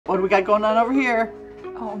do we got going on over here?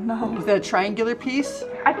 Oh no. Is that a triangular piece?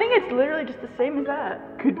 I think it's literally just the same as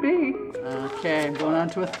that. Could be. Okay, I'm going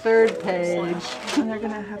on to a third page. And they're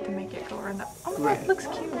gonna have to make it go around that. Oh, that looks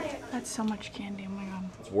cute. That's so much candy, oh my god.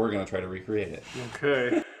 So we're gonna try to recreate it.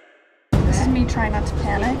 Okay. This is me trying not to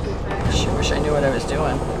panic. I sure wish I knew what I was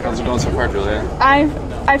doing. How's it going so far, Julia?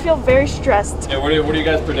 I feel very stressed. Yeah, what are you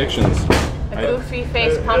guys' predictions? A goofy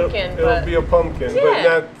face pumpkin, It'll be a pumpkin, but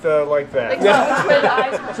not like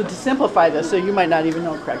that. So to simplify this, so you might not even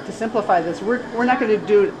know, Craig, to simplify this, we're not going to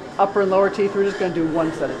do upper and lower teeth, we're just going to do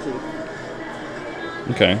one set of teeth.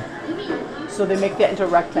 Okay. So they make that into a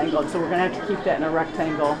rectangle, so we're going to have to keep that in a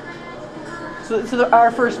rectangle. So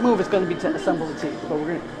our first move is going to be to assemble the teeth, but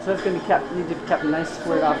so that's going to need to be kept a nice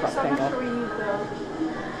squared off rectangle. So we need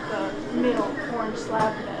the middle orange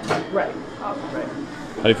slab then. Right. Okay. Right.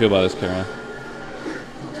 How do you feel about this, Kara?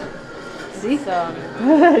 See?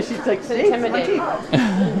 She's like, see? intimidating.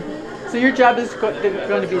 So your job is going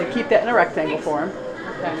to be to keep that in a rectangle form.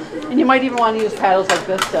 Okay. And you might even want to use paddles like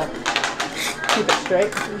this to keep it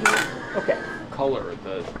straight. Okay. Color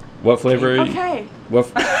the. What flavor? Okay. What?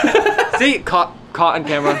 See, caught on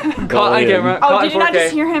camera. Caught on camera. Oh, Caught did you in not 4K.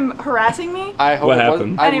 just hear him harassing me? I hope What it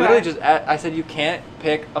happened? wasn't. I Anyway. literally just I said you can't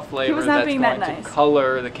pick a flavor was not that's being going that to nice.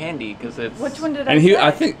 color the candy because it's. Which one did I And say?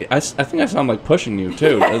 I think I saw him like pushing you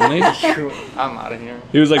too, doesn't he? I'm out of here.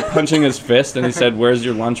 He was like punching his fist, and he said, "Where's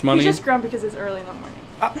your lunch money?" He's just grumpy because it's early in the morning.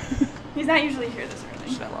 He's not usually here this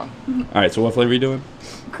early. That long. All right. So what flavor are you doing?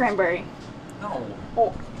 Cranberry. No.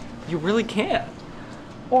 Oh. You really can't.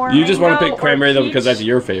 Or You just want to mango pick cranberry or though because peach. that's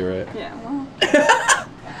your favorite. Yeah, well.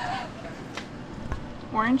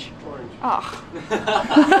 Orange? Orange. Oh,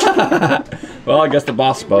 Well, I guess the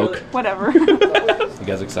boss spoke. whatever. You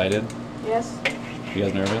guys excited? Yes. You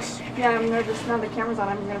guys nervous? Yeah, I'm nervous. Now the camera's on.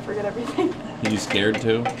 I'm gonna forget everything. You scared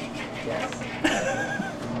too? Yes.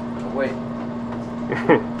 Wait.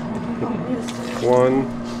 One.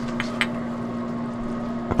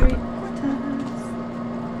 3 quarters.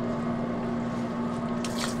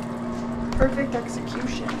 Perfect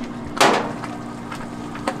execution.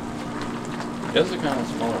 You guys are kind of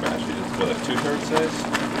smaller batch. You just go like 2/3 size.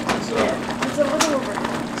 So Yeah, it's a little over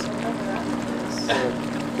time, so whatever that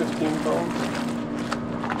is. 15 pounds.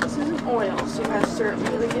 This isn't oil, so you gotta stir it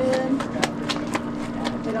really good.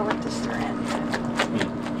 They don't like to stir in.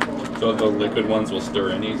 So the liquid ones will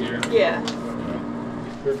stir in easier. Yeah.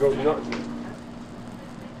 Here goes nothing.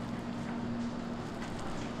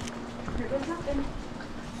 Here goes nothing.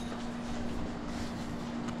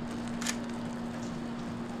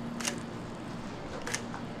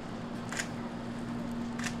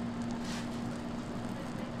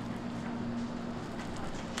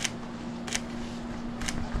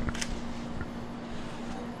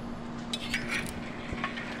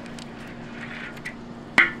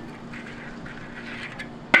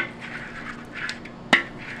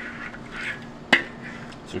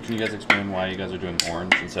 So can you guys explain why you guys are doing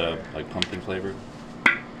orange instead of like pumpkin flavored?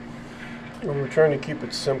 Well, we're trying to keep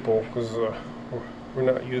it simple because we're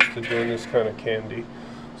not used to doing this kind of candy.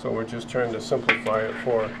 So we're just trying to simplify it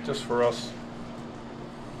just for us.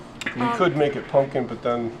 We could make it pumpkin, but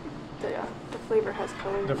then The flavor has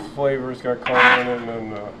color. the flavor's got color in it, and I don't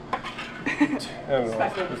know.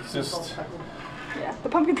 It's just. Yeah, the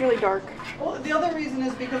pumpkin's really dark. Well, the other reason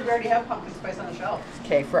is because we already have pumpkin spice on the shelf.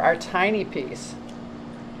 Okay, for our tiny piece.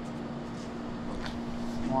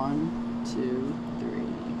 1, 2, 3,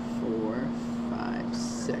 4, 5,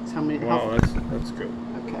 6. How many? Wow, that's good.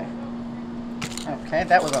 Okay. Okay,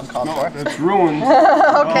 that was uncalled for. That's ruined.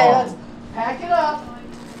 Okay, let's pack it up.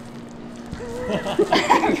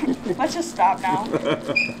 Let's just stop now.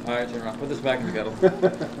 Alright, turn around. Put this back in the kettle.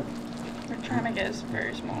 We're trying to get this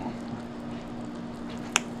very small.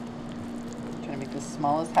 Trying to make this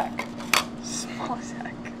small as heck. Small as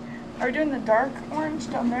heck. Are we doing the dark orange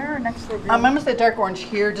down there or next to the green? I'm gonna say dark orange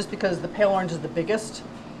here just because the pale orange is the biggest.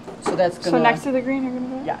 So that's gonna. So next to the green you're gonna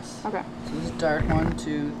do it? Yes. Okay. So this is dark. 1,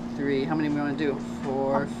 2, 3. How many do we want to do?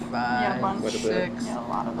 4, 5, Yeah, a bunch. 6. Yeah, a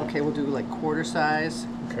lot of it. Okay, we'll do like quarter size.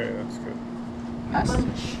 Okay, that's good. Yes.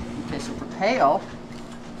 Okay, so for pale,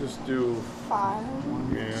 Just do. 5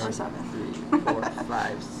 Yeah. or 7. 3, 4,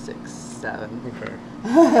 5, 6, 7. Okay.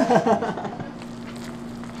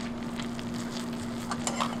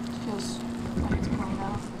 Feels like it's pulling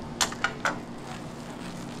out.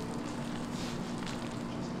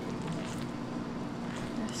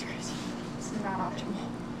 That's crazy. This is not optimal.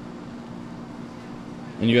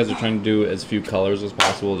 And you guys are trying to do as few colors as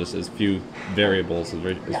possible, just as few variables,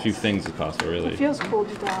 as few things as possible, really. It feels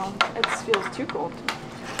cooled down. It feels too cold.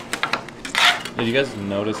 Did you guys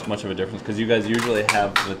notice much of a difference? Because you guys usually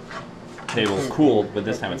have table cooled, but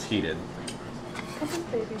this time it's heated. What's this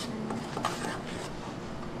baby thing?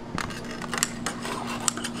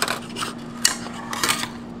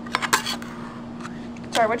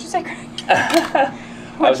 Sorry, what'd you say, Craig?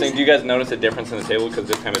 I was saying, do you guys notice a difference in the table because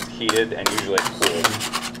this time it's heated and usually it's cooled?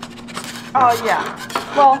 Oh, yeah.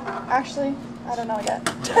 Well, actually, I don't know yet.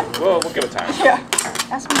 Well, we'll give it time. Yeah.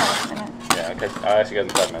 Ask me in a minute. Yeah, okay. I'll ask you guys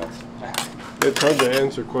in 5 minutes. It's hard to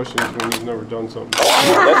answer questions when you've never done something.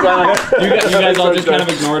 That's why you guys all just kind of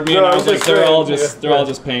ignored me, and I was like, they're all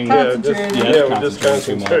just paying. Yeah, we're just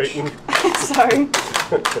concentrating too much. concentrating. Sorry.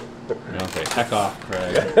 Okay, heck off,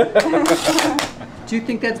 Craig. Do you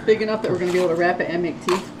think that's big enough that we're going to be able to wrap it and make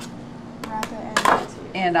teeth? Wrap it and make teeth.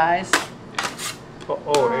 And eyes?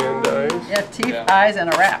 Oh, and eyes? Yeah, teeth, eyes,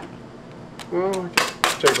 and a wrap. Well,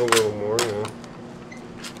 take a little more, yeah.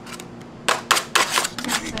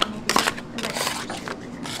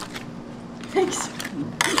 Thanks.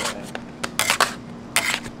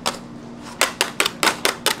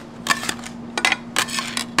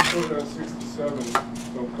 We're at 67,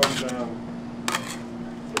 so come down.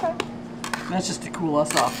 Okay. That's just to cool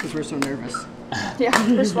us off because we're so nervous. Yeah,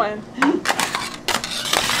 we're sweating.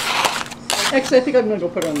 Actually, I think I'm going to go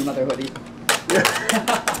put on another hoodie.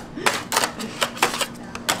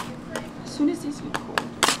 As soon as these get cool.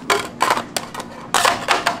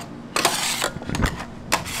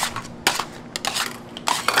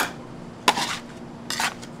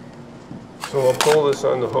 So I'll pull this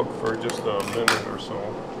on the hook for just a minute or so.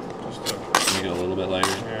 Just to, Make it a little bit lighter.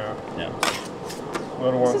 yeah. Yeah. I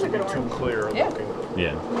don't want This it is to a be good too one. clear Yeah. looking.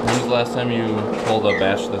 Yeah. When was the last time you pulled a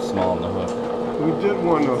batch this small on the hook? We did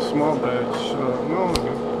one, a small batch. No,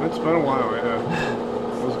 it's been a while, yeah.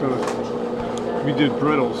 I was gonna. We did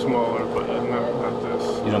brittle smaller, but not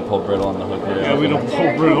this. You don't pull brittle on the hook here? Yeah, we don't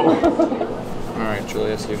pull brittle. All right,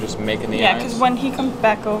 Julia. So you're just making the Yeah, eyes. because when he comes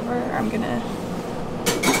back over, I'm gonna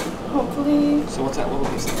hopefully. So what's that little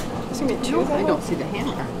piece there? It's gonna be two. I don't see the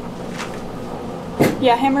hammer.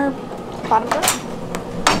 Yeah, hammer bottom part.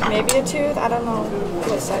 Maybe a tooth. I don't know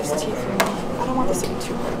what size teeth you need. I don't want this to be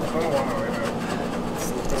too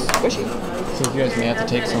squishy. So you guys may have to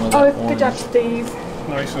take some of Oh, that good job, orange. Steve.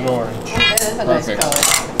 Nice and orange. That is a nice Perfect. color.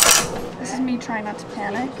 This is me trying not to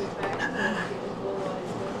panic.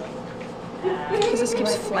 Because this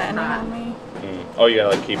keeps flattening on me. Oh, you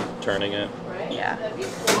gotta like keep turning it. Yeah.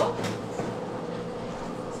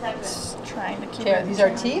 Just trying to keep Here, it. these are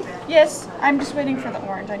teeth? Yes, I'm just waiting for the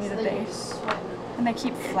orange. I need a base. And they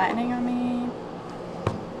keep flattening on me.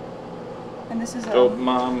 And this is a. So,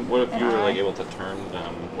 Mom, what if you were like eye. able to turn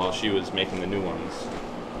them while she was making the new ones?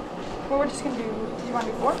 Well, we're just gonna do. Do you want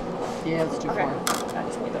to do 4? Yeah, let's do Okay. 4. I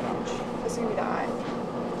just need the orange. This is gonna be the eye.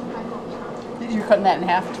 You're cutting that in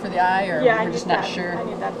half for the eye, or Yeah, I we're need just not that. sure? I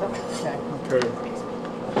need that though. Okay. Okay.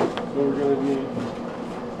 So we're gonna need.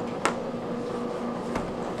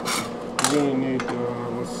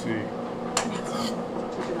 Let's see.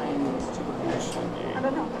 I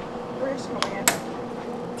don't know. We're just gonna wing it.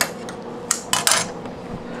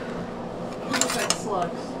 Looks like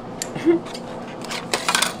slugs.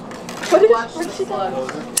 What did she do?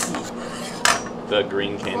 The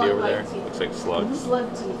green candy over there looks like slugs. Slug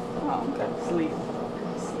teeth. Oh, okay. Sleep.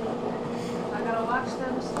 I gotta watch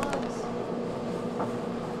them slugs.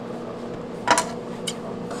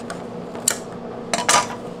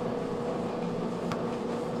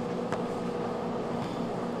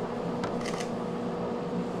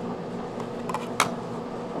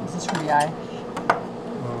 Is this for the eye?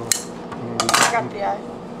 I got the eye.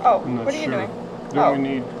 Oh, I'm not what are you sure. doing? Don't we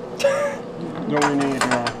need?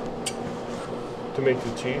 To make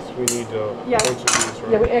the teeth, we need Yeah. a bunch of these,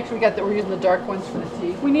 right? Yeah, we actually got we're using the dark ones for the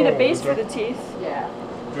teeth. We need a Oh, base is for that- the teeth. Yeah.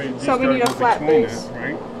 Wait, these So we need a guys are flat between base. it,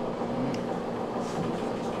 right?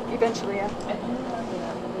 Eventually, yeah.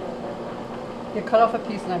 You cut off a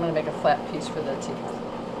piece, and I'm going to make a flat piece for the teeth.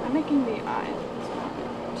 I'm making the eye.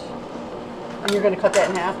 And you're going to cut that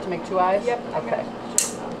in half to make 2 eyes? Yep. I'm Okay.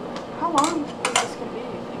 How long is this gonna be?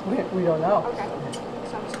 You think? We don't know. Okay.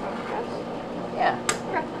 So I'm just gonna guess. Yeah.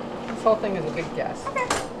 Okay. This whole thing is a big guess. Okay.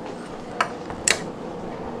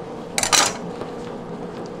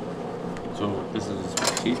 So this is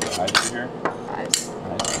teeth, the eyes over here. Eyes.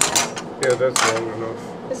 Yeah, that's long enough.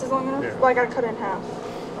 This is long enough? Yeah. Well, I gotta cut it in half.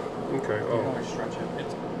 Okay. Oh. Stretch it.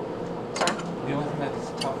 Sorry. The only thing that's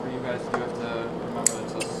tough for you guys, you have to remember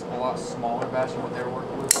it's a lot smaller batch than what they were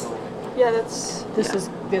working with. So Yeah, that's. This yeah. is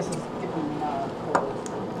getting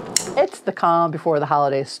cold. It's the calm before the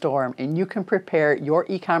holiday storm, and you can prepare your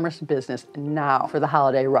e-commerce business now for the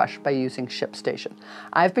holiday rush by using ShipStation.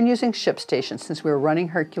 I've been using ShipStation since we were running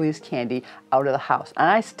Hercules candy out of the house, and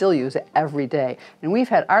I still use it every day. And we've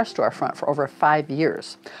had our storefront for over 5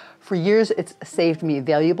 years. For years, it's saved me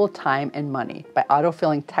valuable time and money by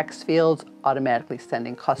autofilling text fields, automatically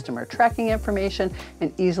sending customer tracking information,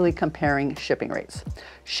 and easily comparing shipping rates.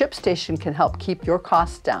 ShipStation can help keep your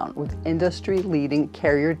costs down with industry-leading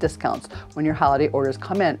carrier discounts when your holiday orders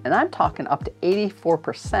come in, and I'm talking up to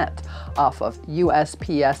 84% off of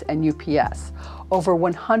USPS and UPS. Over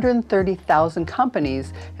 130,000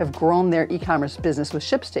 companies have grown their e-commerce business with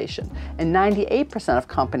ShipStation, and 98% of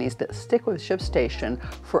companies that stick with ShipStation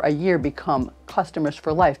for a year become customers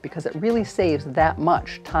for life because it really saves that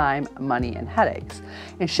much time, money, and headaches.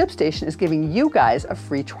 And ShipStation is giving you guys a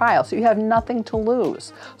free trial, so you have nothing to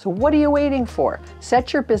lose. So what are you waiting for?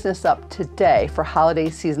 Set your business up today for holiday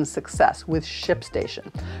season success with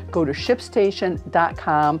ShipStation. Go to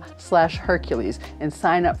shipstation.com/Hercules and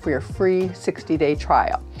sign up for your free 60-day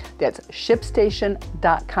trial. That's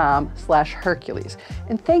shipstation.com/Hercules.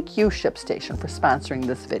 And thank you, ShipStation, for sponsoring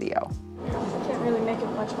this video. Can't really make it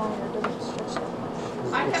much longer. It doesn't stretch that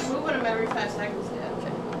much. I kept moving them every 5 seconds, Dad.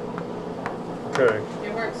 Okay. They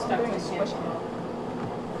weren't stuck I'm to doing the squish can. it.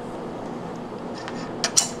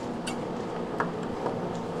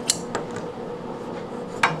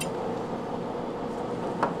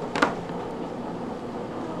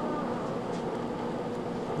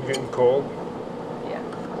 You getting cold? Yeah.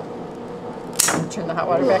 Turn the hot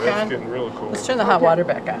water Ooh, back that's on. getting really cold. Let's turn the hot water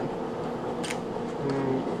back on.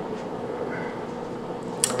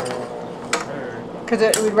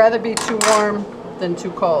 Because we'd rather be too warm than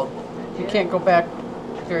too cold. You can't go back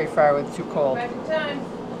very far with too cold. Back in time.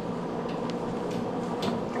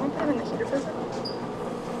 Can we put them in the heater for a second?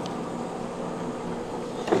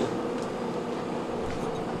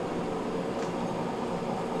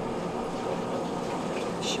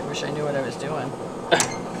 Sure wish I knew what I was doing.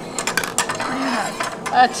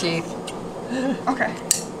 Yeah. Teeth. Okay.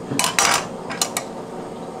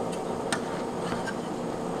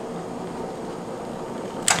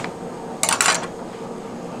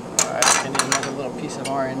 Alright, I need another little piece of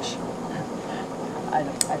orange. I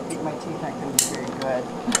think my teeth aren't going to be very good.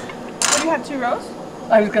 What do you have, 2 rows?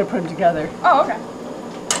 I was going to put them together. Oh, okay. I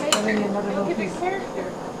need another It'll little give you piece. character.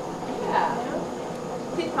 Yeah.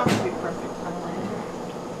 Teeth have to be perfect.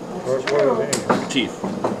 Where's one of these? Teeth.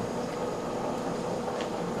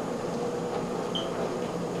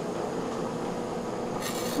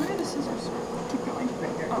 Where are the scissors? Keep going.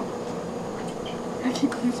 Right here. Oh. I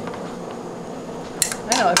keep losing.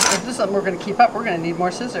 I know, if this is something we're going to keep up, we're going to need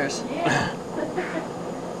more scissors. Yeah.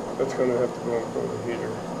 That's going to have to go in front of the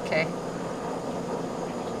heater. Okay.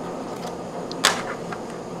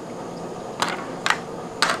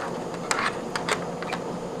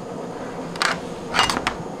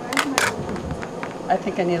 I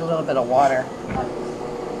think I need a little bit of water.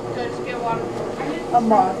 So just get water. A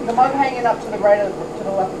mug. The mug hanging up to the right of to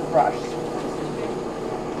the left of the brush.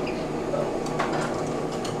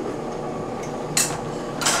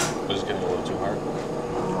 Was it getting a little too hard?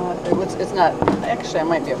 It's not. Actually, I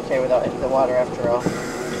might be okay without the water after all.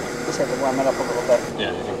 Just have to warm it up a little bit.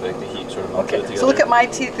 Yeah, I think like the heat sort of melted it Okay. together. So look at my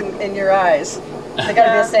teeth in your eyes. They got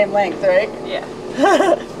to be the same length, right? Yeah.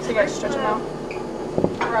 So you gotta stretch them out.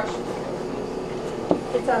 Brush.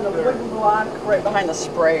 It's on the wooden block right behind the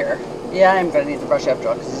sprayer. Yeah, I'm gonna need the brush after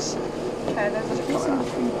all because Okay, there's a piece in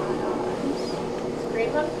between my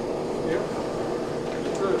Green one?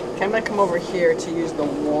 okay, I'm gonna come over here to use the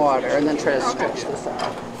water and then try to stretch this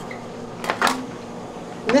out.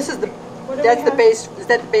 And this is the What do that's we the have? base. Is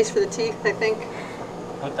that the base for the teeth? I think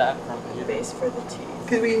Put that from here. base for the teeth.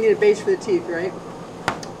 because we need a base for the teeth, right?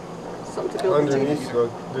 Something to build the teeth.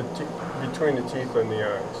 Underneath, between the teeth and the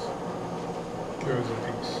eyes, there was a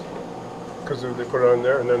piece. Because they put it on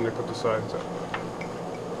there and then they put the sides up.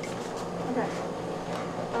 Okay.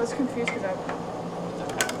 I was confused because I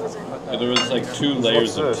wasn't. Yeah, there was like 2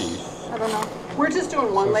 layers of this? teeth. I don't know. We're just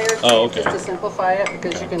doing one layer of teeth Oh, okay. just to simplify it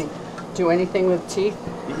because you can do anything with teeth.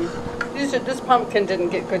 This pumpkin didn't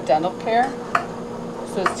get good dental care,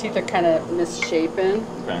 so his teeth are kind of misshapen.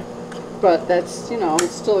 Okay. But that's, you know,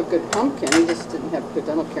 it's still a good pumpkin. He just didn't have good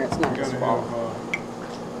dental care. It's not You his gotta fault. have,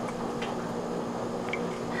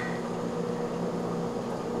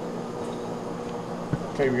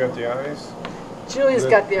 okay, we got the eyes. Julie's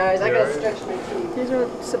got the eyes. I the gotta eyes. stretch my teeth. These are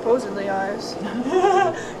supposedly eyes.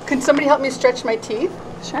 Can somebody help me stretch my teeth?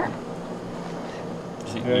 Sure.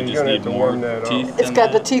 You Yeah, you're just gonna need have to more warm that up. teeth. It's than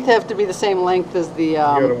got the that? teeth have to be the same length as the. You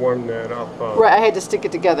gotta warm that up. Right, I had to stick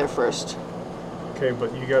it together first. Okay,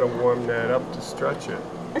 but you gotta warm that up to stretch it.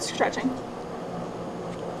 It's stretching.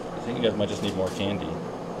 I think you guys might just need more candy.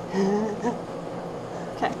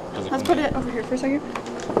 Okay, Does it let's come put it over here for a second.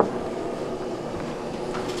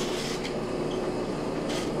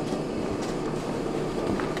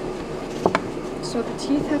 So the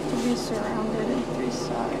teeth have to be surrounded in 3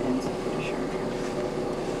 sides, I'm pretty sure.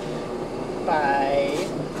 By.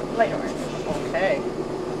 Light orange. Okay.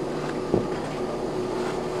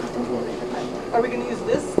 Are we going to use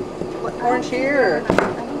this orange here? I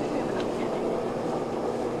don't think we have enough candy.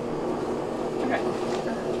 Okay.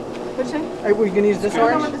 What'd you say? Are we going to use this I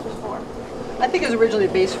don't know orange? what this was for. I think it was originally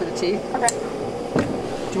a base for the teeth. Okay.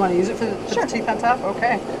 Do you want to use it for the Sure. teeth on top?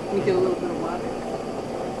 Okay. Let me get a little bit of water.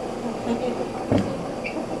 Big.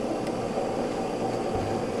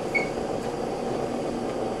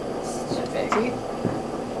 Teeth? I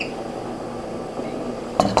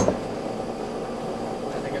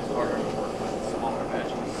think it's harder to work with smaller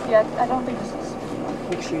batches. Yeah, I don't think this is.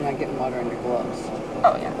 Make sure you're not getting water on your gloves.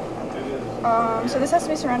 Oh, yeah. So this has to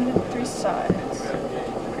be surrounded in 3 sides.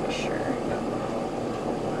 Pretty sure.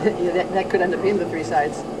 Yeah, that could end up being the 3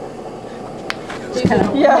 sides. Just kind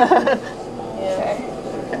of. Yeah. Okay. Okay.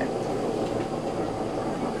 Okay.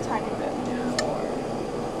 Tiny bit more.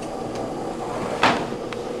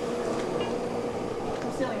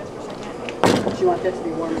 I'm sealing this for a second. Do you want that to be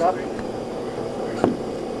warmed up?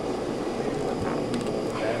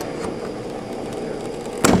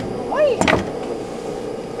 Wait. Steve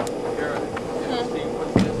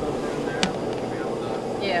puts this over in there, we'll be able to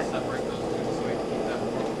Yeah. separate those two so we can keep them.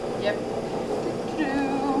 Yep.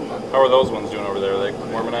 How are those ones doing over there? Are they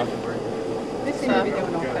warm enough? They seem to be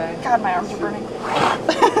doing okay. God, my arms are burning.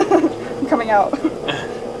 I'm coming out. You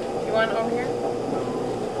want it over here?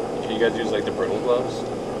 Can you guys use like the brittle gloves?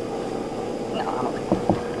 No, I don't think.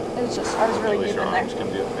 It was just, I was really At least deep your in there. arms can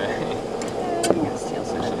be okay. I'm gonna steal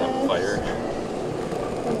some Especially of on this. fire.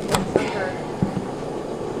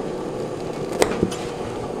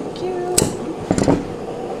 Thank you.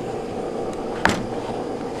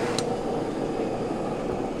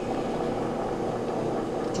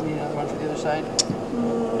 Do you need another one for the other side?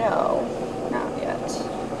 No, not yet. See,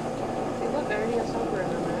 look, I already have silver in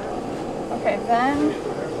them. Okay, then.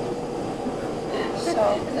 So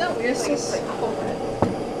Isn't that weird? this Like, it's is like over it.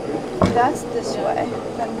 that's this way.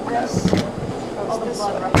 Then this All goes the this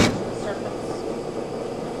blood way. rushes to the surface.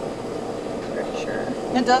 Pretty sure.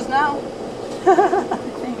 It does now? I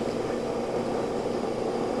think.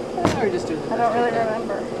 Or just do the I don't really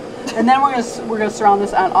remember. And then we're gonna surround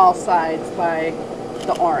this on all sides by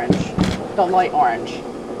the orange, the light orange.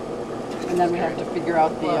 And then we have to figure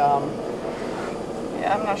out the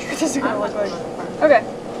Yeah, I'm not sure what this is gonna look like. Okay.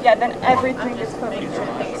 Yeah, then everything is covered in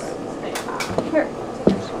pink. Here.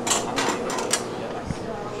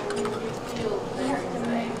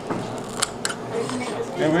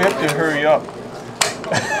 Yeah, we have to hurry up. So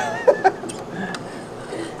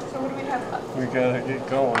what do we have left? We gotta get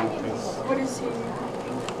going because What is he?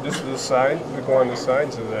 this is the side. We go on the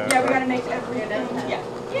sides of that. Yeah, we right? gotta make everything. Yeah.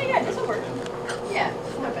 Yeah, this will work. Yeah,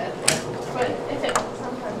 not bad. But if it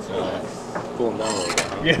sometimes does, Cooling down a little bit.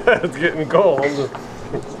 Huh? Yeah, it's getting cold. I feel people.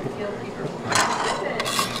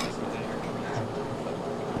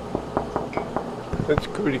 It's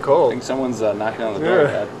pretty I cold. think someone's knocking on the door,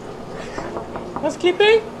 Yeah. Dad.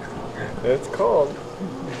 Housekeeping? It's cold.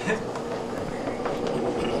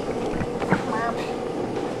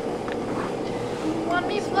 Want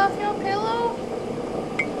me to fluff your pillow?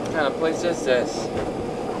 What kind of place is this?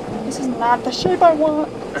 This is not the shape I want.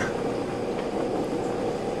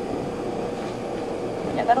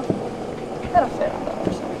 Yeah, that'll fit on the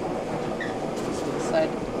other side. this side.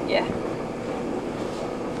 Yeah.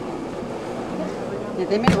 Yeah,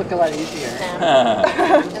 they made it look a lot easier.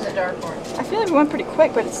 In the dark orange. I feel like we went pretty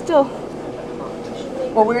quick, but it's still.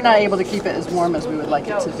 Well, we're not able to keep it as warm as we would like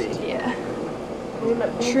it to be. Yeah.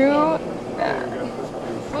 True.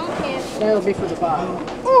 Food can. That'll be for the bottom.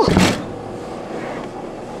 Ooh.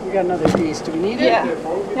 We got another piece. Do we need it? Yeah.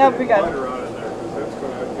 Yeah, we got it. Butter out of there, 'cause that's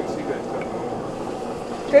gonna, I can see that coming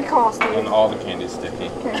over. Good call, And Steve. all the candy's sticky.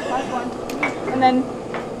 Okay, last one. And then,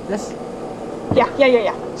 This? yeah.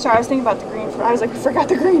 Sorry, I was thinking about the green. I was like, we forgot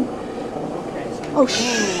the green. Oh,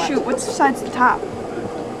 shoot. What side's the top?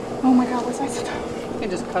 Oh my god, what side's the top? You can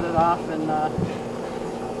just cut it off and,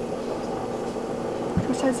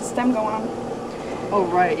 Which side's the stem going on? oh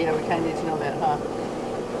right, yeah, we kinda need to know that, huh?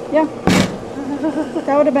 Yeah.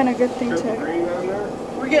 That would have been a good thing Got the to. green on there?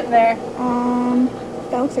 We're getting there.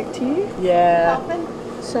 That looks like tea. Yeah.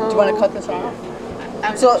 So. Do you wanna cut this off?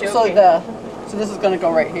 I'm So just joking. so this is gonna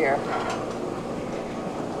go right here.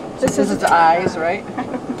 This This is the eyes, right?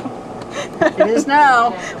 It is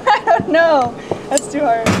now. I don't know. That's too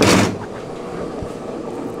hard.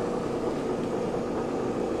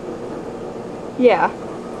 Yeah.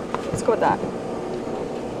 Let's go with that.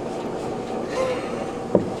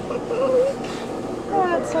 Oh,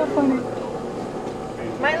 that's so funny.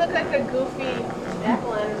 Might look like a goofy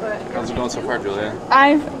Declan, but How's it going so far, Julia?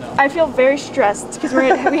 I feel very stressed because we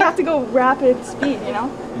have to go rapid speed, you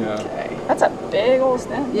know? Yeah. That's a big old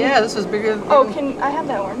stem. Yeah, this is bigger than. Oh, can I have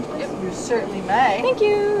that orange, please? You certainly may. Thank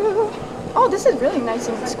you. Oh, this is really nice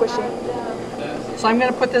and squishy. So I'm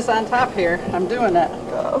going to put this on top here. I'm doing it.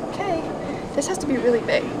 Okay. This has to be really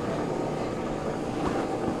big.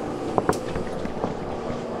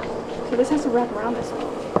 So this has to wrap around this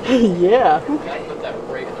one. Yeah. Put that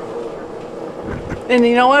right in the roller. And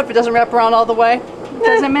you know what? If it doesn't wrap around all the way,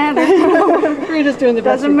 Doesn't matter. we're just doing the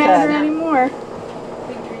best Doesn't we matter can. anymore.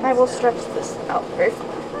 I will stretch this out very.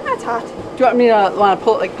 That's hot. Do you want me to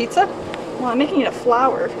pull it like pizza? Well, I'm making it a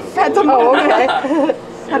flower. Oh,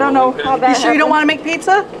 okay. I don't know how that. You sure you don't happened. want to make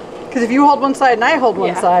pizza? Because if you hold one side and I hold one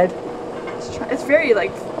Yeah. side. Let's try. It's very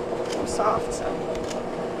like soft. So.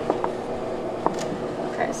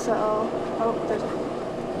 Okay, so there's.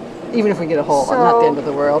 Even if we get a hole, not the So- end of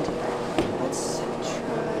the world. Let's try.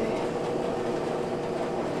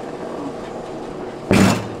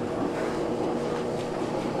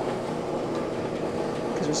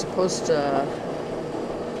 Because we're supposed to.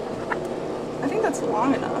 I think that's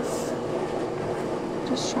long enough.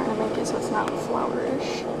 Just trying to make it so it's not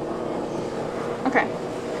flowerish. Okay.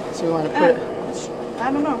 So we want to put it.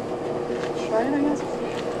 I don't know. Try it, I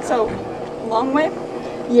guess. So, long way?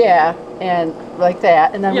 Yeah, and like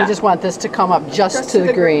that. And then Yeah. we just want this to come up just to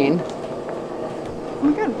the green. Oh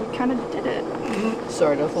my god, we kind of did it.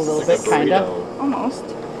 Sort of, a little bit, kind of. Almost.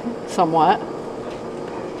 Somewhat.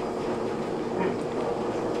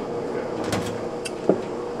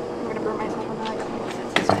 I'm gonna burn myself on that.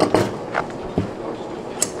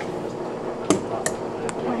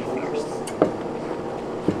 My fingers.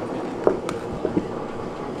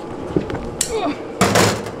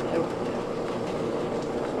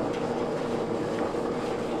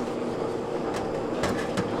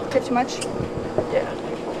 Get too much? Yeah.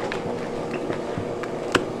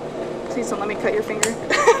 Please don't let me cut your finger.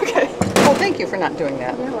 Okay. Oh, thank you for not doing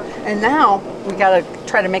that. You're welcome. And now we gotta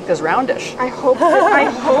try to make this roundish. I hope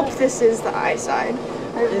this is the eye side.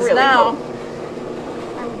 I It is really now.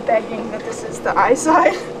 hope. I'm begging that this is the eye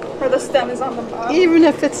side, or the stem is on the bottom. Even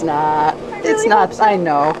if it's not. It's really not, hope so. I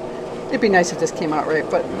know. It'd be nice if this came out right,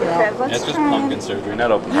 but you know. Okay, let's It's just try. pumpkin surgery,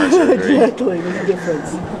 not open heart surgery. Exactly, there's a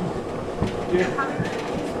difference.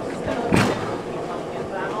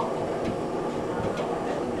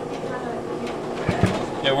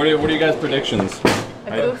 Yeah, what are you guys' predictions?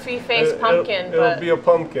 a goofy face pumpkin, It'll but be a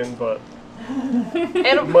pumpkin, but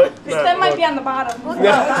it'll might The not stem might look- be on the bottom. Look,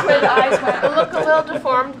 that's where the eyes went. look a little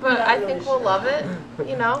deformed, but I think we'll love it.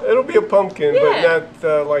 You know, It'll be a pumpkin, Yeah. but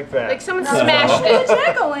not like that. like someone smashed it.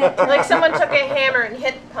 Jack-o'-lantern. Like someone took a hammer and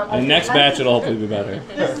hit the The pumpkin. next batch will hopefully be better.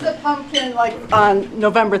 This is a pumpkin like on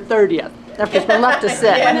November 30th, after it's been left to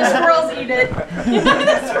sit. When the squirrels eat it.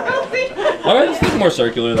 Alright, let's look more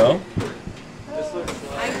circular though.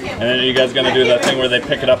 And then are you guys gonna do that thing where they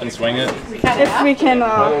pick it up and swing it? If we can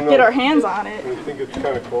don't know. get our hands on it. I think it's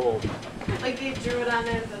kind of cold. Like they drew it on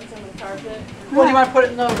there, then someone carved it. What, do you want to put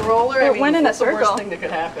it in the roller? It went in a what's the worst circle. thing that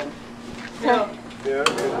could happen? Yeah,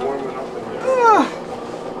 it's warming up in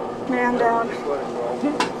there. Man down. You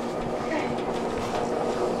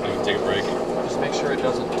can take a break. Just make sure it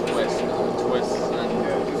doesn't twist. Because if it twists,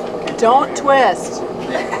 then Don't twist.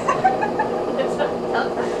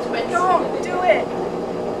 Don't do it.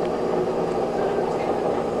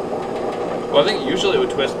 Well, I think usually it would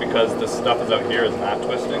twist because the stuff is out here is not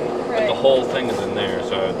twisting, but the Right. whole thing is in there,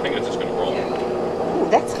 so I think it's just gonna roll. Ooh,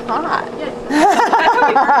 that's hot. That's how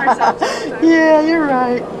we burn ourselves all the time. Yeah, you're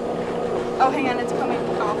right. Oh, hang on, it's coming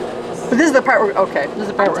off. But this is the part where, okay, this is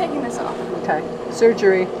the part I'm where, taking this off. okay.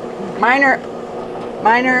 Surgery. Minor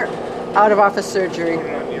out of office surgery.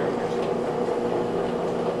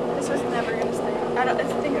 This was never gonna stay. I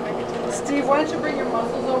think it might be too. Steve, why don't you bring your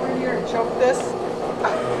muscles over here and choke this?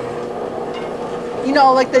 You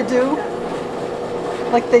know, like they do in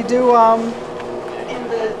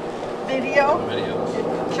the video.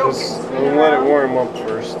 Videos. Choke Just it. we'll let it warm up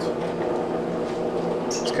first.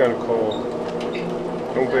 It's kind of cold.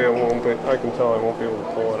 I can tell I won't be able to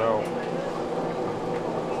pull it out.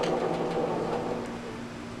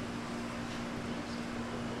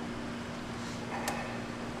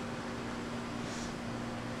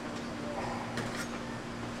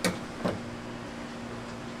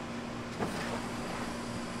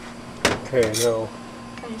 Okay, now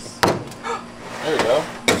Nice. There we go.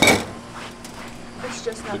 It's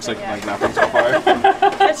just nothing. Looks like yet. nothing so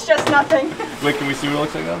far. It's just nothing. Wait, can we see what it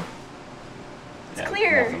looks like though? It's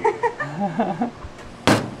clear.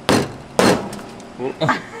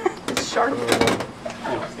 It's sharp. Is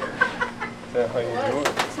that how you do it?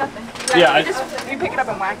 It's nothing. Yeah, You pick it up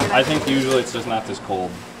and whack it. I think usually it's just not this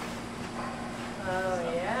cold.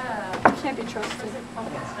 Oh, yeah. Can't be trusted.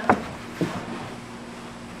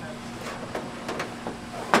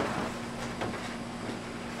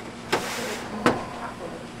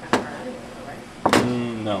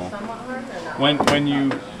 No. Somewhat hard or not? When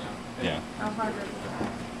you, yeah. How hard is it?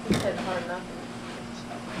 You said hard enough.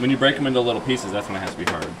 When you break them into little pieces, that's when it has to be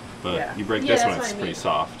hard. But Yeah. you break Yeah, this that's one, what it's I pretty mean.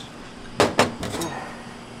 soft.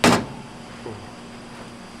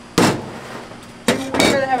 Would you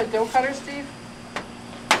rather have a dough cutter, Steve,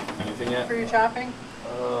 Anything yet? for your chopping?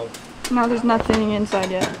 No, there's nothing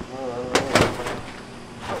inside yet.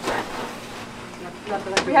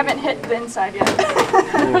 We haven't hit the inside yet.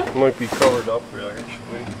 It might be covered up here,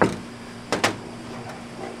 actually.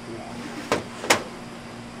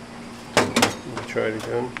 Let me try it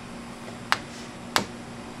again.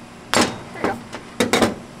 There you go.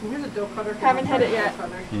 Here's a dough cutter. Haven't hit it yet.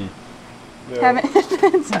 Yeah, Haven't hit the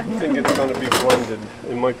inside. I think it's going to be blended.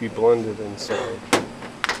 It might be blended inside.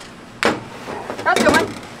 How's it going?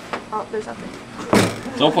 Oh, there's nothing.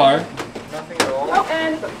 So far, Nothing at all. Oh,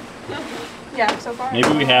 and yeah, so far. maybe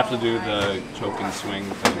we have to do the choke and swing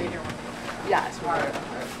thing. Yes.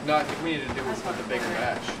 No, I think we need to do this with the bigger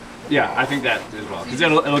batch. Yeah, I think that as well. Because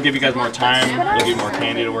it'll give you guys more time, it'll give you more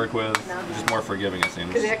candy to work with. It's just more forgiving, it seems.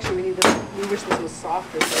 Because actually we need this, we wish this was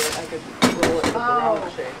softer so that I could roll it with the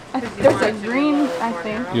round shape. There's a green, I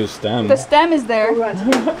think. Use stem. The stem is there. We want to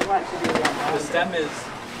do The stem is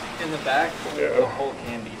in the back of the whole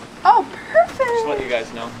candy. Oh, Just to let perfect. you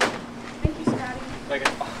guys know. Thank you, Scotty. Like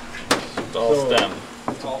It's all stem.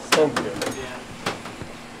 it's all Pumpkin.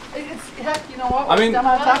 It's, heck, you know what? I mean- Stem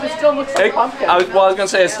on top, it still looks like pumpkin. I was gonna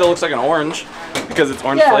say it still looks like an orange because it's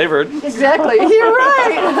orange Yeah. flavored. Exactly. You're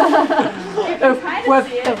right.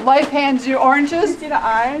 if life hands you oranges, See the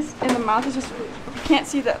eyes and the mouth is just, you can't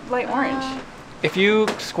see the light orange. If you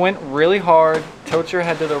squint really hard, tilt your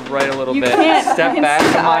head to the right a little You bit, can't. You step can back see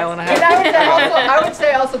a the mile and a eyes. and half. I would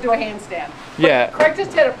say also do a handstand. Yeah, Craig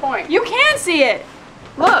just hit a point. You can see it.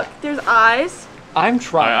 Look, there's eyes. I'm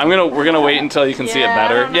trying. We're gonna wait until you can see it Yeah, I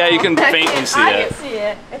better. don't Yeah, you know. can faintly see I it. can see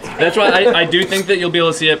it. It's That's why I do think that you'll be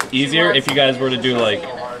able to see it easier if you guys were to do like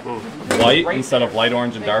white instead of light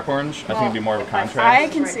orange and dark orange. I think it'd be more of a I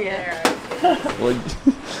contrast. can see it. Well,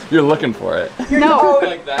 you're looking for it. No,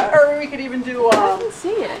 like that. Or we could even do. I can see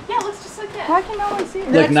it. Yeah, it looks just like that. Why can no one see it?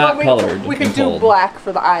 Like next not one colored, We could in do cold. black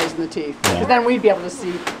for the eyes and the teeth. Yeah. Because then we'd be able to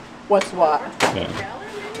see what's what. Yeah. Gallery,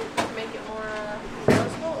 maybe? To make it more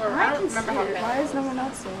noticeable? Or I I don't can see remember how it. Why is no one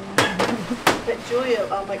else seeing it? But Julia,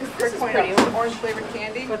 like Craig pointed out, some orange flavored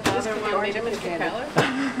candy. But the This other could be one orange made image it candy. color?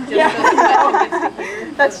 Yeah.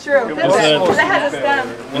 That's true. It That was has a stem.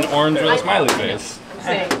 an orange with a smiley face. I'm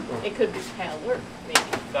saying it could be paler, maybe.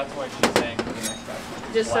 That's what she's saying for the next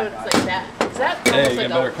batch. Just so it's like that. Is that Hey, almost you like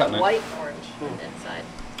better cut a it. light orange inside?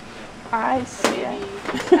 I see Maybe it. you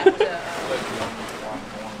just have to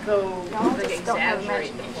go Y'all like just don't have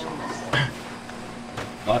exaggerate the imagination. fullness.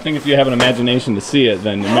 Well, I think if you have an imagination to see it,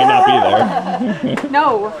 then it might not be there.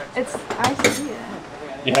 No, it's, I see it.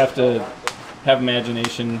 You have to have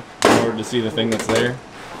imagination in order to see the thing that's there.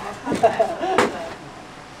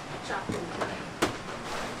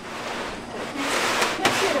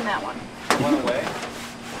 Can't see it in that one. Went away.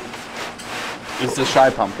 It's a shy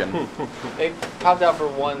pumpkin. It popped out for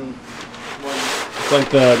one. It's like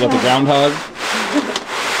the groundhog.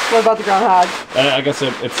 What about the groundhog? I guess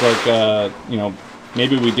it's like you know,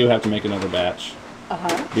 maybe we do have to make another batch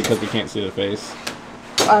because we can't see the face.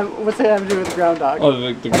 What's that have to do with the groundhog?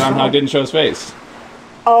 Oh, the groundhog didn't show his face,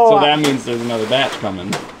 Oh, so that means there's another batch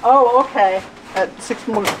coming. oh, okay. 6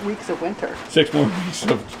 more weeks of winter. 6 more weeks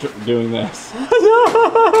of doing this. It's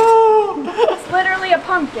literally a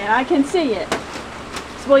pumpkin. I can see it.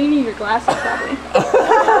 Well, you need your glasses probably.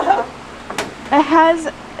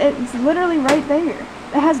 It's literally right there.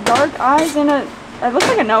 It has dark eyes and it looks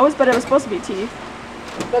like a nose, but it was supposed to be teeth.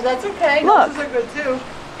 But that's okay. Look. Noses are good too.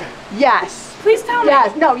 Yes. Please tell me.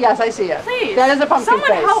 Yes. No, yes, I see it. Please. That is a pumpkin Someone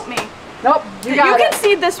face. help me. Nope. You You got can it.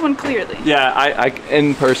 see this one clearly. Yeah, I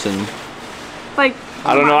in person. Like,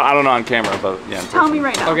 I don't know on camera, but yeah. In tell person. me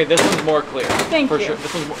right now. Okay, this one's more clear. Thank for you. sure.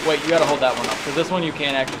 This one's wait. You gotta hold that one up because this one you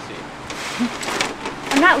can't actually see.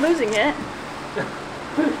 I'm not losing it.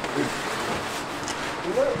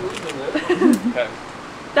 Okay.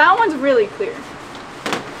 That one's really clear.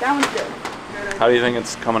 That one's good. How do you think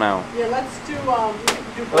it's coming out? Yeah, let's do black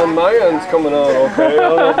My end's eye. coming out okay. I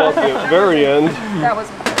don't know about the very end. That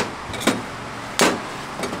wasn't good.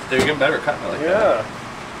 They're getting better at cutting it like that. Yeah.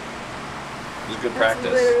 It was good That's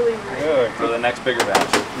practice literally right. Yeah. for the next bigger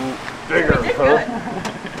batch. Bigger, We did huh? good.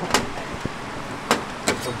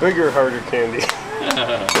 A bigger, harder candy.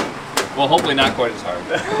 Well, hopefully not quite as hard.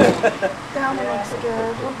 That looks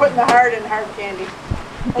good. We're putting the hard in hard candy.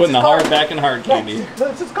 Putting the hard back in hard candy.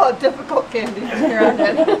 Let's just call it difficult candy. Here on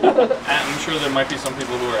it. I'm sure there might be some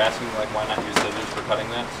people who are asking, like, why not use scissors for cutting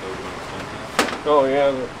that? So, do you want to explain that? Oh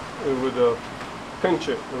yeah, it would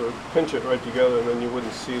pinch it right together, and then you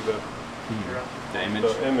wouldn't see the image.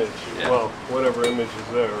 the image. Yeah. Well, whatever image is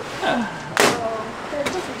there.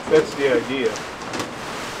 That's the idea.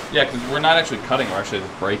 Yeah, because we're not actually cutting, we're actually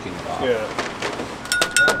just breaking it off. Yeah.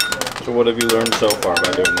 So what have you learned so far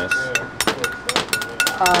by doing this?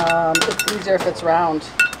 It's easier if it's round.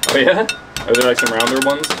 Oh yeah? Are there like some rounder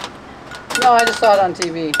ones? No, I just saw it on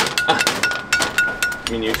TV.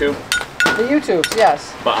 You mean YouTube? The YouTubes,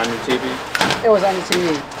 yes. But on your TV? It was on the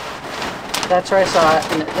TV. That's where I saw it,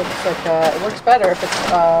 and it looks like it works better if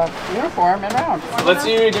it's uniform and round. Let's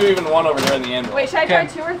see if you do even one over here in the end. Wait, should I try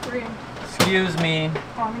 2 or 3? Excuse me.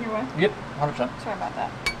 Oh, I'm in your way. Yep, 100%. Sorry about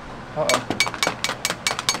that. Uh-oh.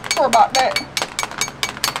 Sorry about that.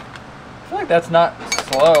 I feel like that's not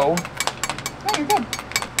slow. No, you're good.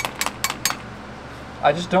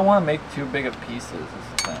 I just don't want to make too big of pieces is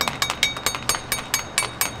the thing.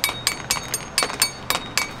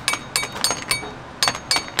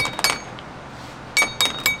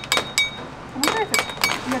 I wonder if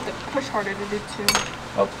you have to push harder to do 2.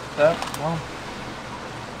 Oh, that, well.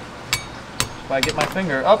 If I get my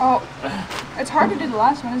finger up. Oh, it's hard to do the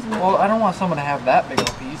last one, isn't it? Well, I don't want someone to have that big of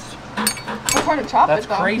a piece. It's hard to chop That's it,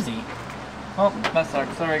 though. crazy. Oh, that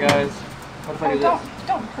sucks. Sorry, guys. What if I Oh, do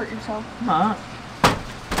don't hurt yourself. this? Huh?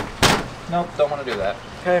 Nope, don't want to do that.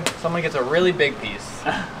 Okay, someone gets a really big piece.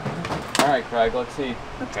 All right, Craig, let's see.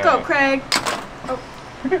 Let's go, Craig. Oh.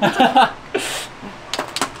 I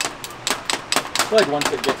feel like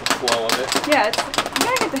once it gets a flow of it. Yeah, you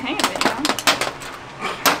gotta get the hang of it,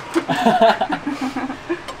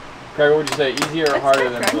 Craig, what would you say? Easier or It's harder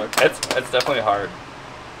good, than Craig. it looks? It's definitely hard.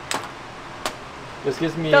 This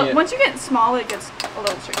gives me. Once you get small, it gets a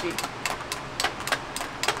little tricky.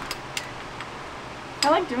 I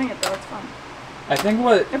like doing it though; it's fun. I think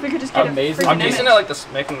what If we could just get amazing. a I'm freaking decent image. at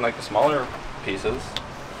like making like the smaller pieces.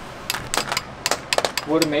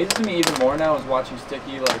 What amazes me even more now is watching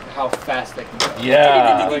Sticky, like how fast they can go.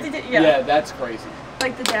 Yeah. Like, Yeah. yeah, that's crazy.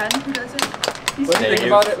 Like the dad who does it. He's But think Dave.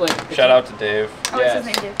 about it, like Shout out to Dave. Oh, Yes. it's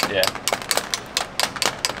his name, Dave. Yeah.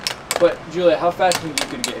 But Julia, how fast do you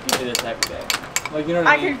think you could get if you did this every day? Like, you know what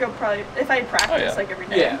I I mean? could go probably if I practice yeah. like every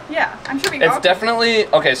day. Yeah. Yeah, I'm sure we. It's all could. definitely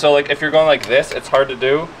okay. So like if you're going like this, it's hard to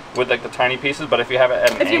do with like the tiny pieces. But if you have it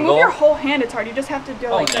at an If you angle, move your whole hand, it's hard. You just have to do it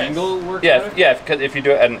Oh, like an this. angle works yeah, better? yeah. Because if you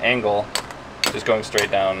do it at an angle, just going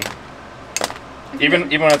straight down. If you Even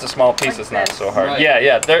do- when it's a small piece, Like it's not this. so hard. Right. Yeah,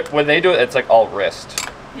 yeah. When they do it, it's like all wrist.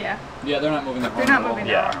 Yeah, Yeah, they're not moving their you're arm not at all. moving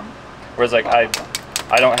Yeah. their arm. Whereas like I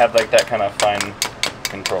don't have like that kind of fine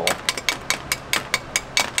control.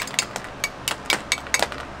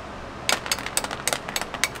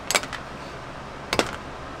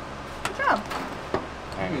 Good job.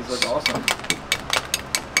 These look awesome.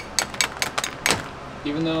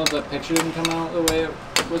 Even though the picture didn't come out the way it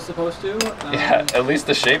was supposed to. Yeah, at least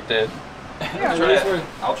the shape did. Yeah. At least we're,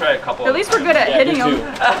 I'll try a couple. At least we're good at yeah, hitting me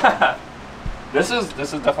them. too. This is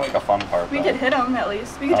definitely like a fun part. We though. could hit them at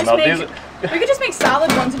least. We could Oh, just no, make. We could just make solid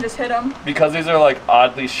ones and just hit them. Because these are like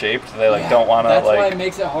oddly shaped. They like don't want to That's why like. it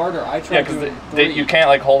makes it harder. I Yeah, tried because doing you can't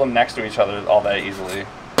like hold them next to each other all that easily.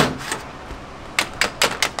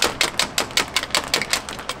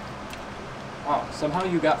 Wow, somehow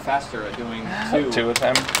you got faster at doing 2. 2 of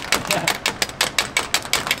them.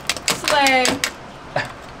 Slay.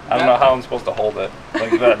 I don't know how I'm supposed to hold it.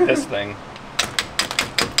 Like this thing.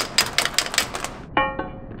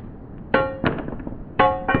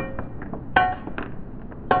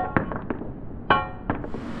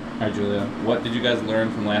 Alright, Julia, what did you guys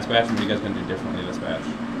learn from last batch and what are you guys going to do differently this batch?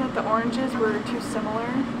 That the oranges were too similar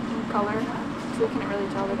in color, so we couldn't really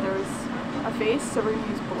tell that there was a face. So we're gonna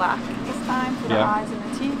use black this time for the Yeah. eyes and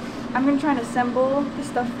the teeth. I'm gonna try and assemble the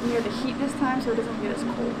stuff near the heat this time, so it doesn't get as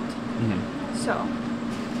cold. Mm-hmm. So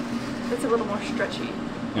it's a little more stretchy.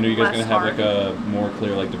 And are you guys Less going to have hard. like a more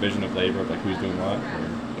clear like division of labor of like who's doing what?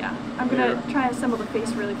 Or? Yeah, I'm gonna try and assemble the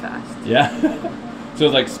face really fast. Yeah. So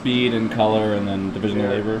it's like speed and color and then division of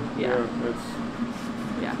labor? Yeah. It's,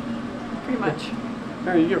 Yeah, pretty much.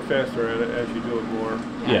 you get faster at it as you do it more.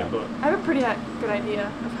 Yeah. But I have a pretty good idea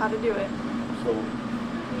of how to do it. So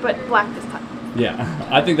but black this time. Yeah,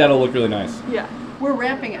 I think that'll look really nice. Yeah. We're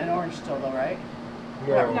wrapping it in orange still though, right?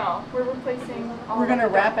 No, we're replacing all We're gonna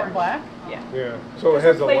of the wrap dark it black? orange. Yeah. yeah. So it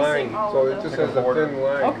has a replacing line. all So of it those. just Like has a a border. thin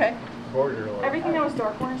line. Okay. Border line. Everything that was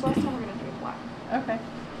dark orange last time, we're gonna do it black. Okay.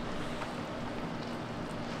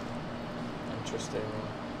 Interesting.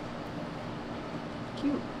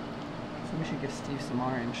 Cute. So we should give Steve some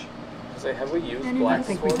orange. Say, have we used Any black nice I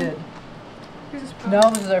think we before? did. Here's a spoon. No,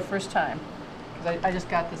 this is our first time. Because I just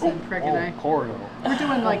got this in, Craig and I. Corridor. We're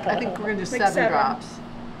doing like, I think we're gonna do Like 7 7. drops.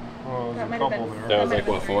 Oh, That there's a might have couple been- there. That was like,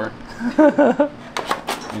 what, 4?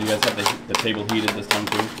 And you guys have the table heated this time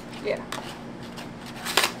too? Yeah.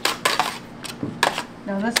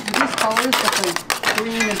 Now this, these colors, if the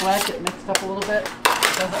green and black get mixed up a little bit,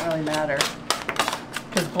 it doesn't really matter.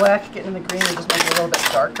 Because black getting in the green will just make it a little bit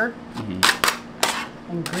darker.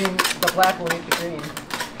 Mm-hmm. And green, the black will eat the green.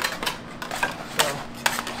 So.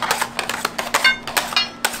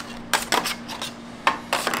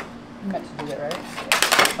 You meant to do it, right? Yeah,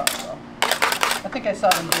 I thought so. I think I saw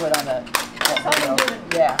them do it on the video.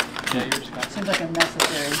 Yeah, Yeah, you're just gonna. seems like a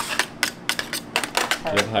necessary. Do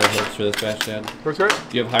you have higher hopes for this batch, Dad? What's that?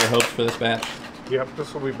 Do you have higher hopes for this batch? Yep,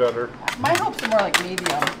 this will be better. My hopes are more like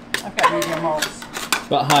medium. I've got medium hopes.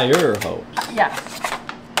 But higher hopes. Yes,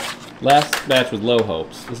 Last batch was low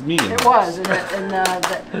hopes. This is medium. it hopes. was, and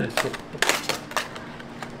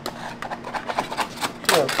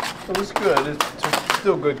Yeah, it was good. It's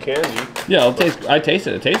still good candy. Yeah, I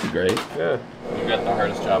tasted it. It tasted great. Yeah. You got the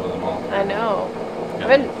hardest job of them all. I know. Yeah.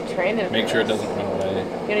 I've been training. Make for sure it this. doesn't run away.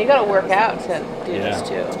 You know, you gotta work out to do Yeah, this it's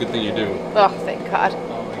a too. good thing you do. Oh, thank God.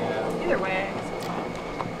 Either way.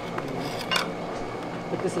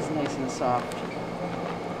 but this is nice and soft.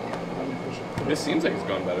 This seems like it's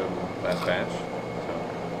going better than the last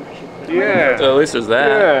batch. Yeah. So at least there's that.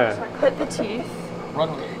 Yeah. So I cut the teeth,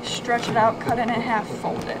 Run with it. stretch it out, cut it in half,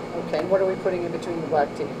 fold it. Okay, and what are we putting in between the black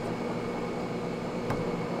teeth?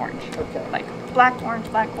 Orange. Okay. Like black,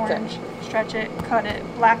 orange, stretch it, cut it,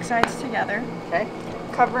 black sides together, Okay.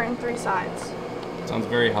 cover it in 3 sides. Sounds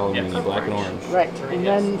very Halloween-y, Yes. black and orange. Right, and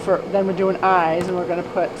then we're doing eyes, and we're gonna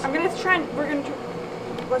put. I'm gonna try and,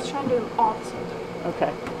 let's try and do them all at the same time.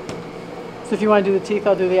 Okay. So if you want to do the teeth,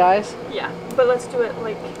 I'll do the eyes. Yeah, but let's do it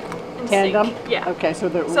like in Tandem. sync. Yeah. Okay, so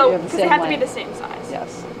that we So, have the because same they have to be length. the same size.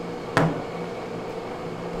 Yes.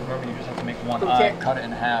 Remember, you just have to make one We eye, can't- cut it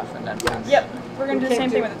in half, and then. Yes. Yep, we're gonna We do the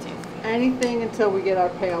can't same thing do- with the teeth. Anything until we get our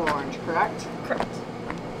pale orange, correct? Correct.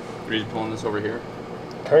 Are you pulling this over here?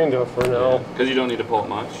 Kind of for now. Because you don't need to pull it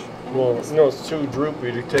much. Well, no, it's too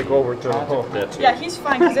droopy to take over to. Oh, That's it. Yeah, he's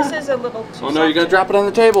fine because this is a little too Oh no, you gotta soft. drop it on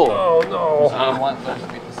the table. oh So no. you want those to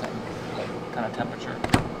be the same kind of temperature.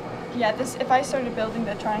 Yeah, this, if I started building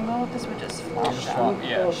the triangle, this would just flop Just down. flop.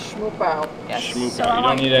 Yeah. Little schmoop out. Yes. Schmoop So out. I You don't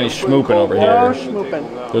want- need any schmooping over No here.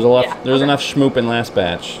 schmooping. There's enough schmooping last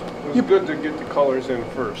batch. It was good to get the colors in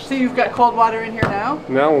first. So you've got cold water in here now?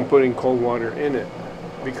 Now I'm putting cold water in it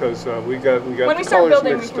because we got When the we start colors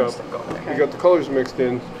building, we mixed can up. just go there. We got the colors mixed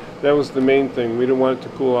in. That was the main thing. We didn't want it to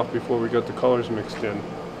cool off before we got the colors mixed in.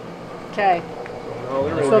 Okay. Now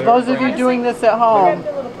they're in So there. those of you doing this at We're gonna home, do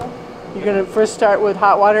a little pull. you're gonna first start with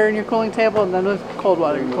hot water in your cooling table, and then with cold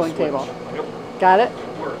water in your cooling table. Yep, Got it?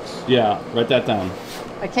 works. Yeah, write that down.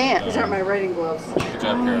 I can't. These aren't my writing gloves. Good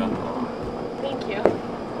job, Carol. Thank you.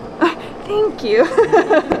 Thank you.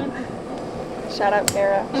 Shout out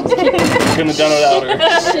Kara. Couldn't have done it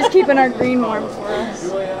without her. She's keeping our green warm for us.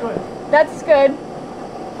 That's good.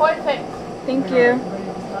 Point things. Thank you.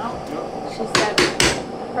 She said,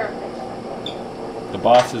 perfect. The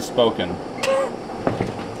boss has spoken.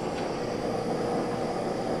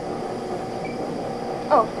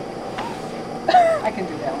 Oh, I can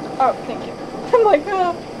do that one. oh, thank you. I'm like,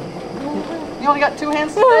 oh, You only got 2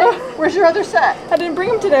 hands today? Where's your other set? I didn't bring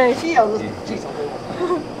them today. Jeez.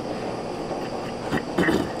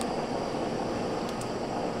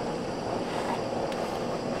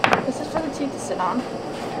 This is for the teeth to sit on.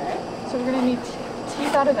 So we're gonna need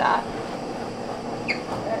teeth out of that.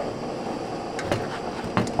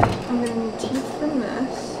 I'm gonna need teeth from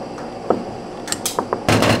this.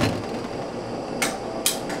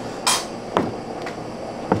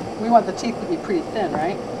 We want the teeth to be pretty thin,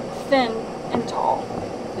 right? Thin and tall.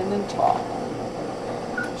 Thin and tall.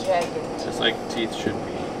 Jagged. Just like teeth should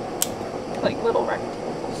be. Like little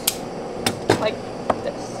rectangles. Like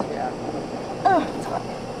this. Yeah. Oh, it's hot.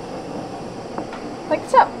 Like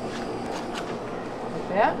so. Like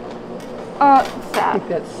that? I I think fat.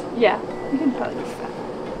 that's Yeah, you can probably do fat.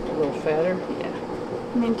 a little fatter. Yeah.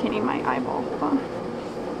 Maintaining my eyeball. Hold on.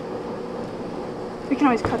 We can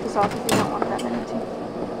always cut this off if we don't want that many teeth.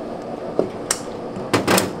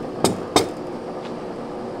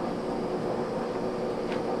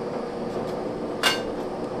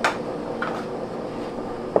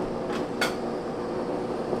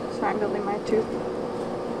 building my tooth.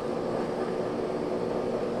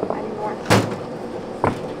 I need more.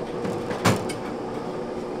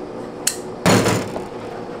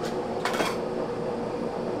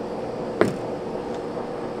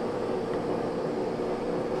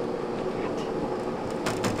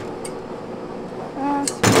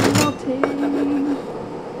 Melting.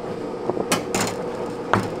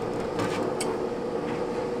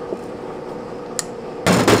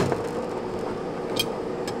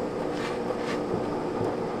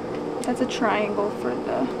 That's a triangle for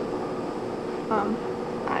the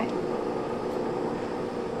eye.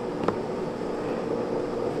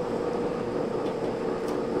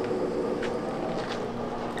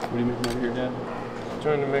 What are you making over here, Dad?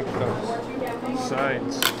 Trying to make the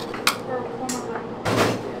sides.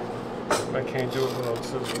 I can't do it without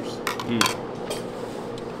scissors.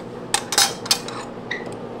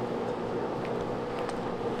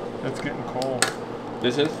 It's getting cold.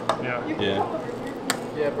 This is? Yeah. Yeah.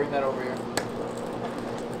 Yeah, bring that over here.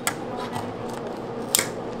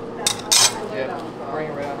 Yeah, bring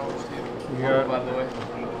it right on over, Steve. Yeah. By the way.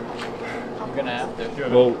 I'm gonna have to.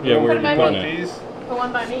 Well, yeah, where are you Put 'em putting in it? These? The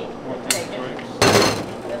one by me. Take it.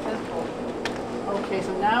 This is cool. Okay,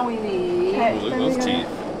 so now we need. Okay, Oh, look then at we those gotta, teeth.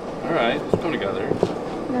 Alright, let's put them together.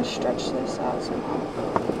 I'm gonna stretch this out somehow.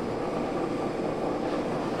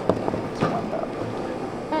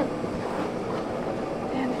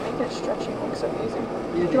 Man, they make that stretching look so easy.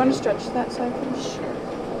 Do you want to stretch that side for me? Sure.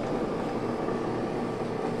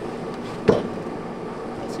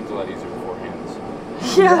 It seems a lot easier with 4 hands.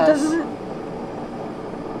 Yeah, Yes. doesn't it?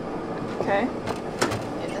 Okay.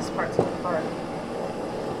 Yeah, this part's so hard.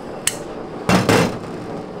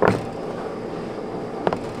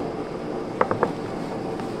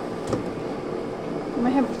 We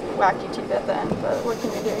might have wacky teeth at the end, but what can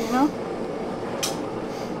we do, you know?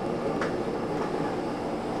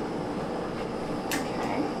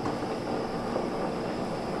 Okay.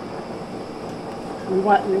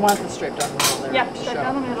 We want the straight down the middle there. Yep, to straight show.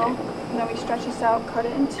 down the middle. Okay. And then we stretch this out, cut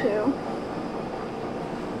it in 2.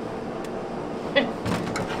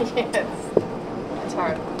 Yes. It's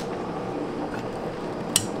hard.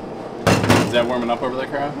 Is that warming up over there,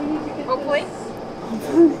 Kara? Hopefully.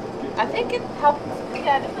 I think it helped.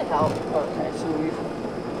 Yeah, it definitely helped. Okay, so we.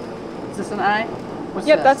 Is this an eye? What's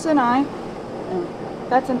Yep, this? that's an eye. Mm.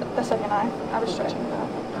 That's the second eye. I was stretching that.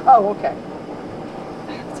 Oh, okay.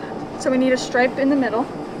 So we need a stripe in the middle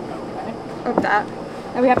Okay. of that.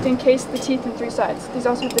 And we have to encase the teeth in 3 sides. These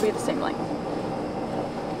also have to be the same length.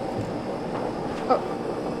 Oh,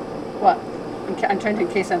 What? I'm trying to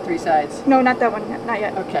encase on 3 sides. no, not that one yet. Not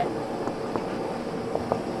yet. Okay.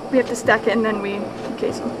 We have to stack it and then we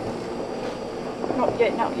encase them. Not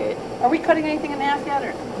yet, not yet. Are we cutting anything in half yet,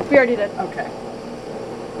 or? We already did. Okay.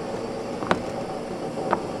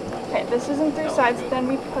 Okay, this is in 3 sides, then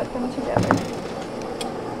we put them together.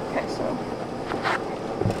 Okay, so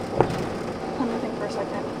let me think for a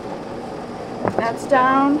second. That's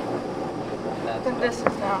down, then this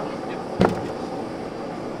is down.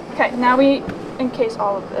 Okay, now we encase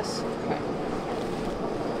all of this.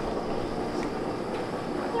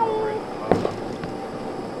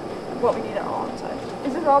 What we need it all inside.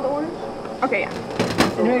 Is this all the orange? Okay, yeah.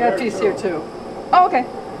 And we got a piece here too. Oh, okay.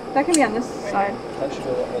 That can be on this side. That should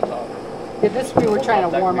go the whole top. Yeah, this we were trying to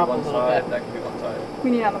That warm can up be a one little side, bit. That can be one side. We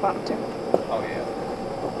need it on the bottom too. Oh yeah.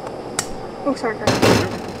 Oh, sorry, Kurt.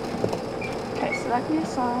 Okay, so that can be a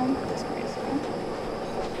side. This can be a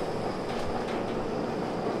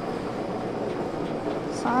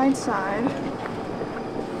side. Side, side.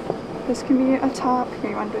 This can be a top. Here,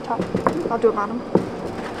 you want to do a top? I'll do a bottom.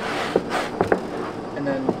 And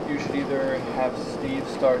then you should either have Steve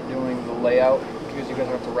start doing the layout because you guys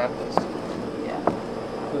have to wrap this. Yeah.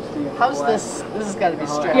 So Steve, How's the this? This has got to be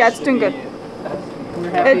stretched. Yeah, it's doing good. We're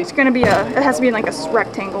happy. It's gonna be a. It has to be in like a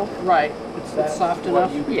rectangle. Right. It's soft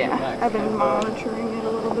enough. Yeah, I've been monitoring it a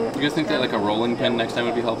little bit. Do you guys think that like a rolling pin next time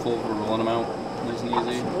would be helpful for rolling them out nice and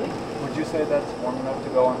easy? Would you say that's warm enough to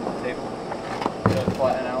go on the table? To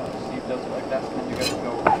flatten out, Steve does it like that, and then you guys can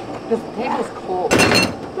go. This table's cold. You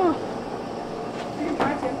can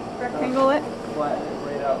try to rectangle it. Flatten it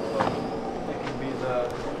right out so it can be it's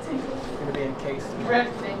gonna be encased.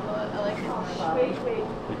 Rectangle. I like it. Wait.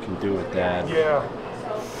 You can do it, Dad. Yeah.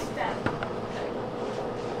 So stem.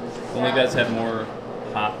 Only guys have more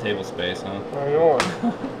hot table space, huh? I know it.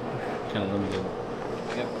 Kind of limited.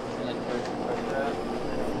 Yep. And then like that. And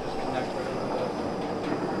then just connect it with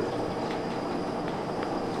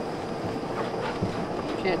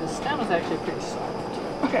Okay, the stem is actually pretty soft.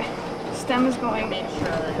 Okay. Stem is going Make sure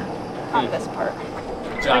that on this part.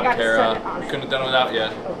 Good job, gotta Tara. set it on We it. couldn't have done it without you.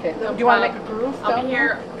 Okay. Do you want to make a groove I'll down be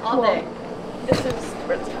there? here all day. This is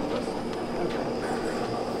where it's going.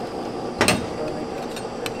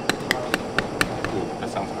 Ooh, that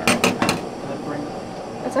sounds hard.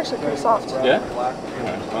 It's actually pretty soft. Yeah? Well,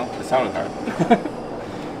 it sounded hard.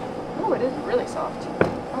 Oh, it is really soft.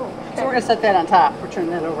 Oh, okay. So we're gonna set that on top. We're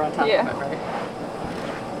turning that over on top Yeah. of it, right?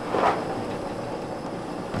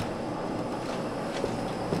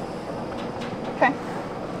 Okay.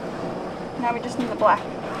 Now we just need the black.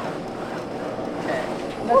 Okay.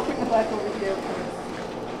 Let's bring the black over here.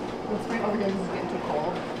 Let's bring it over here. This is getting too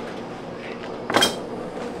cold.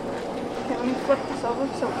 Okay, let me flip this over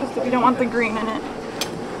so because we don't want the green in it.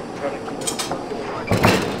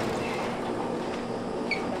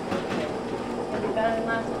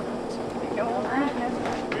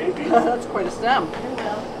 That's quite a stem.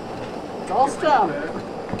 It's all stem.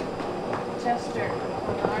 Chester.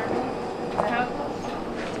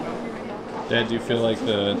 Dad, do you feel like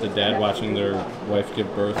the dad watching their wife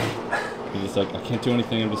give birth? He's just like, I can't do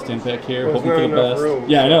anything, I'm just standing back here, There's hoping for the not enough best. room.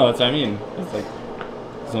 Yeah, I know, that's what I mean. It's like,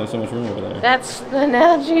 there's only so much room over there. That's the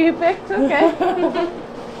analogy you picked. Okay.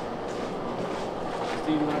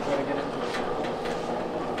 Steve, you want to try to get into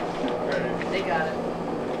it? They got it.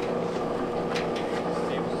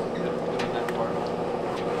 Steve's doing that part.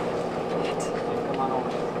 Steve, come on over.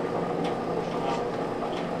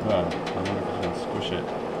 Wow, I wonder if I can squish it.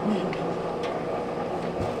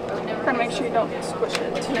 Gotta make sure you don't squish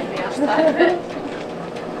it.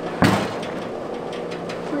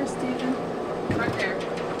 Where's Steven? Right there.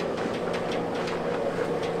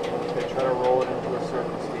 Okay, try to roll it into a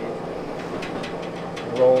circle, Steve.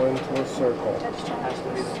 Roll into a circle. It has to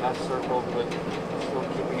be the best circle, but still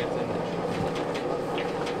keeping its image.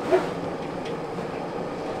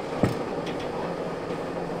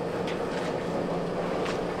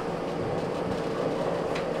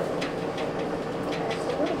 It's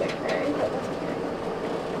a little bit gray, but that's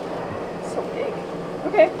okay. So big.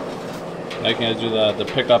 Okay. Now can I do the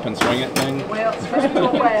pick up and swing it thing? Whale, especially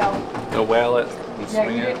a whale. Go whale it and Yeah,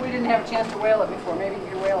 swing it. we didn't have a chance to whale it before. Maybe you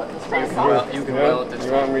can whale it this time. You can Yeah? whale it this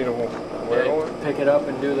You time. want me to whale it? Pick it up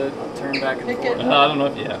and do the turn back and Pick forth. it. I don't know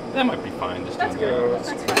if, yeah, that might be fine. Just That's doing good.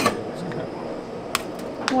 that. That's fine.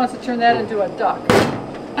 Who wants to turn that into a duck?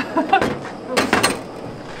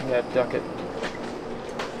 Yeah, duck it.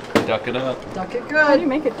 Duck it up. Duck it How good. do you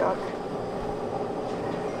make a duck?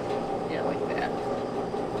 Yeah, like that.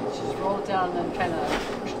 Just roll it down and then kind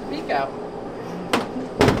of push the beak out.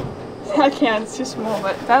 I can't, it's too small,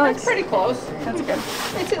 but that looks That's pretty close. That's good.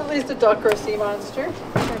 It's at least a duck or a sea monster.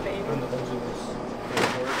 For a baby.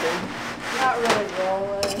 Not really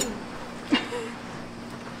rolling.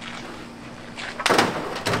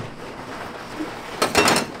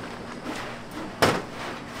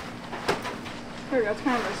 There we go, it's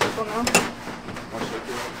kind of a circle now.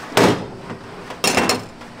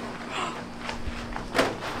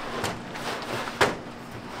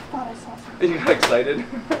 Thought I saw something. You got excited?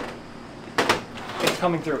 It's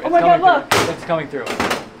coming through. It's my coming God, through. It's coming through. It's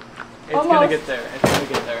gonna Almost. get there. It's gonna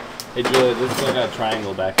get there. Hey Julia, this is like a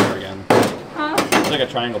triangle back here again. Huh? It's like a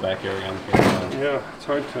triangle back here again. Yeah, it's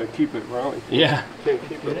hard to keep it round. Yeah. Can't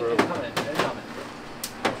keep it It's round. coming. It's coming.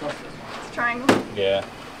 Trust this one. It's a triangle. Yeah.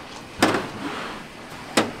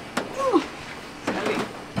 It's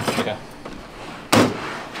heavy. Okay.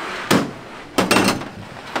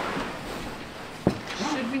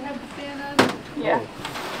 Should we have the fan on? Yeah.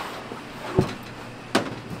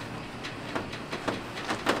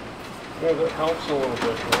 Yeah, that helps a little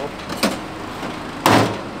bit, though.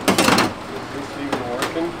 Is this even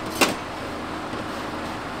working?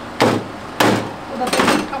 Well, the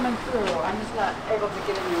thing's coming through. I'm just not able to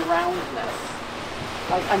get any roundness.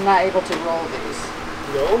 Like, I'm not able to roll these.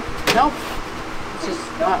 No? Nope. It's just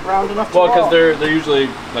not round enough to Well, roll. because they're usually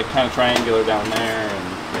like kind of triangular down there, and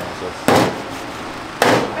yeah, so it's,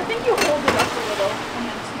 I think you hold it up a little and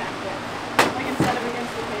then smack it. Like instead of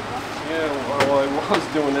against the table. Yeah, well, I was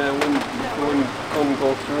doing that. Wouldn't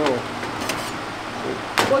go through.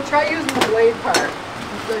 Well, try using the blade part.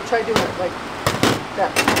 Try doing it like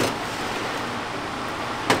that.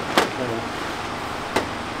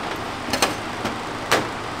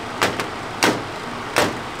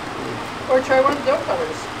 Or try one of the dough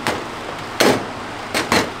cutters.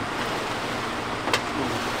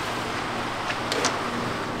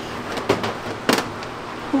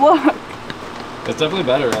 Look. it's definitely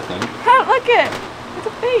better, I think. Look it. It's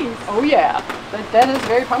a face. Oh yeah, that is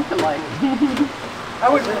very pumpkin-like. I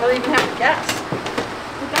wouldn't really even have to guess.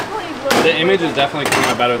 It definitely looks The image is definitely coming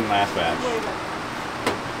out better than last batch. way better.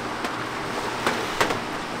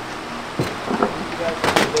 You guys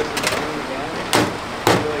can do this again.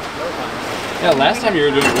 Yeah, last time you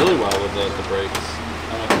were doing really well with the brakes.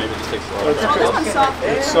 I don't know if maybe it just takes a lot of That's No, this one's softer.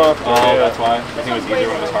 It's softer. Oh, yeah. that's why. I think it was easier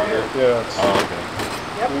when it was harder. Yeah, it's Oh, okay.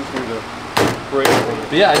 easier to break.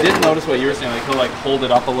 But yeah, I did notice what you were saying. Like he'll like hold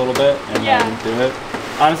it up a little bit and then do it.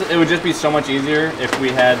 Honestly, it would just be so much easier if we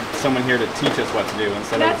had someone here to teach us what to do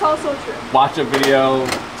instead That's of also true. watch a video,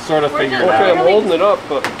 sort of figure it Okay, out. I'm holding it up,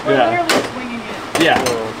 but We're Yeah. literally just winging it. Yeah,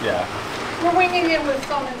 Well, yeah. We're winging it with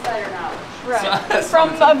some insider knowledge. Right. From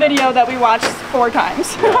a video that we watched 4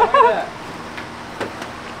 times.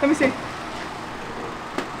 Let me see.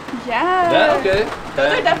 Yeah. Yeah, okay.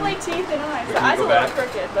 Those are definitely teeth and eyes. The Can you eyes go a little back?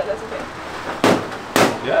 crooked, but that's okay.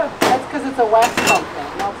 Yeah. That's because it's a wax pump thing.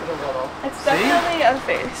 Melted a little. It's definitely a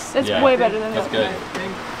face. It's Yeah. way better than That's that. good. I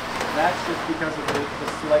think that's just because of the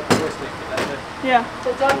slight twisting, but that's it. Yeah.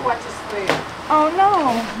 The duck watches sleep. Oh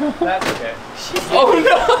no. That's okay. Oh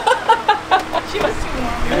no! She was too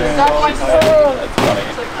warm. The duck watches sleep. That's funny.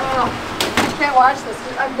 It's like, oh, I can't watch this.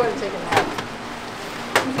 I'm going to take a nap.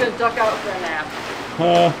 I'm going to duck out for a nap.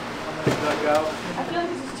 I'm gonna duck out. I feel like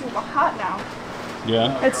this is too hot now.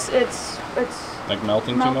 Yeah. It's Like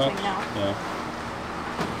melting too melting much? now. Yeah.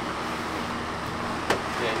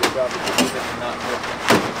 Yeah, you're about to do it and not twisting.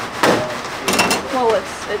 well,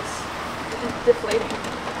 it's deflating.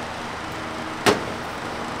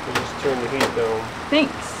 you just turn the heat down.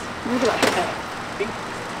 Thanks. Look at that.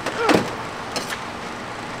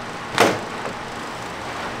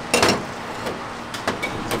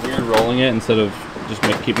 Is it weird rolling it instead of just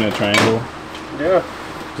keeping a triangle? Yeah.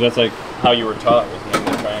 Because that's like how you were taught, was making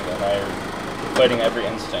a triangle. Now you're fighting every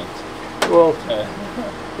instinct. Well, Uh,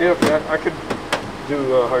 yeah, I could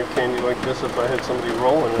do hard candy like this if I had somebody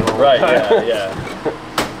rolling it all the right, time. yeah.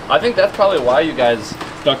 I think that's probably why you guys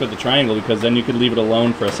stuck with the triangle, because then you could leave it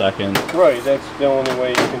alone for a second. Right, that's the only way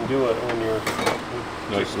you can do it when you're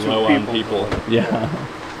Like just low two on people. doing it. Yeah.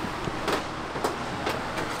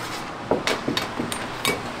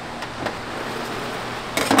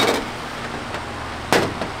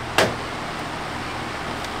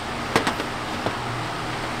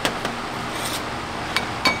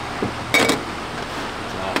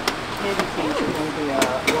 Candy canes are going to be a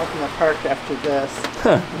walk in the park after this.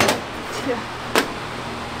 Yeah.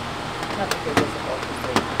 Not that they're visible, 'cause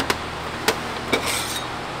they-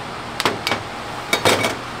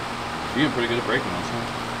 You're getting pretty good at breaking this, huh?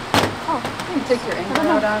 Oh, Can you take your anger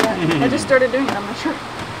out on it? I just started doing it. I'm not sure.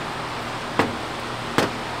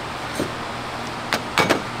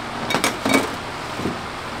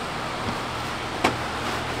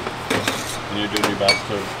 And you're doing your best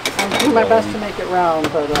to... I'm doing my best to make it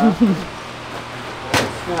round, but it's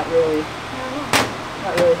not really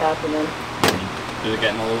happening. Is it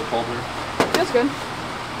getting a little colder? Feels good.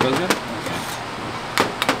 Feels good? Okay.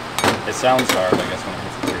 It sounds hard, I guess, when it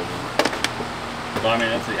hits the table. But I mean,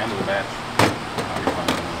 it's the end of the batch. Oh, you're fine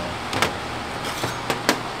anyway.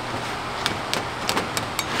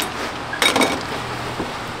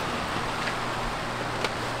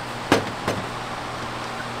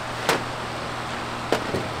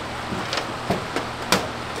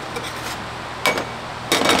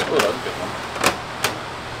 Oh, that was a good one.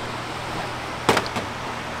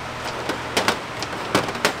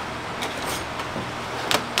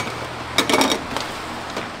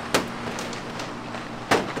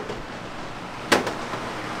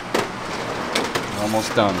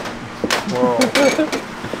 Almost done. Wow.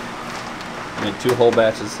 Made 2 whole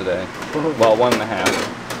batches today. Well, 1.5.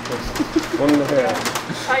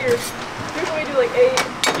 1.5. Tired. Usually we do like 8.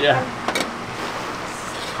 Yeah.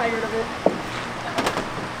 Tired of it.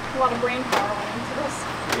 A lot of brain power went into this.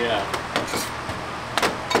 Yeah.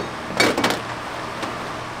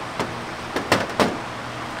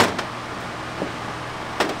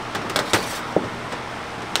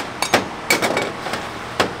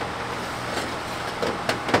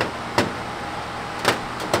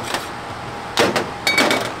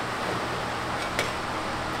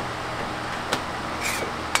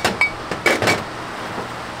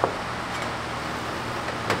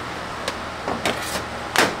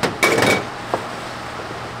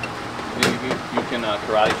 You can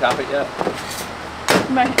karate chop it yet?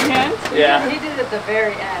 My hand? Yeah. He did it at the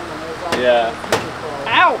very end when it was all Yeah. beautiful.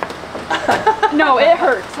 Ow! No, it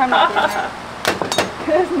hurts. I'm not doing that.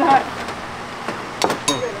 It's not.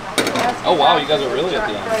 Oh wow, you guys are really at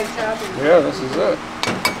the end. Try chopping. Yeah, this is it.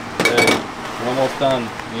 Hey, we're almost done.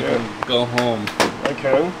 You Yeah. can go home. I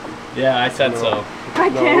can. Yeah, I said No. so. I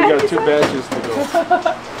No, can't. we got 2 batches to go. We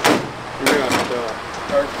got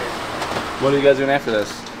hard candy. What are you guys doing after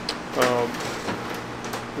this?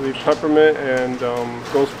 The peppermint and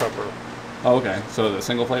ghost pepper. Oh, okay. So the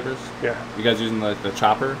single flavors? Yeah. You guys using the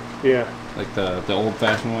chopper? Yeah. Like the old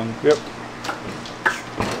fashioned one? Yep.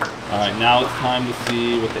 All right, now it's time to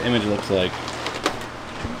see what the image looks like.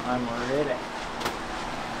 I'm ready.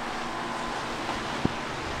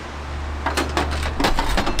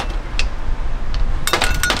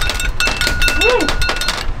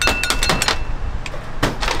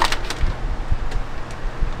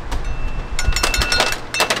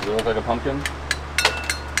 Does it look like a pumpkin?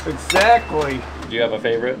 Exactly. Do you have a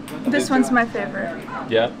favorite? This one's my favorite.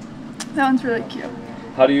 Yeah. That one's really cute.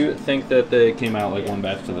 How do you think that they came out like one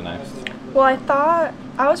batch to the next? Well,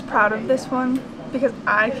 I was proud of this one because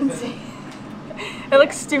I can see. It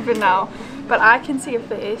looks stupid now, but I can see a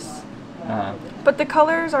face. But the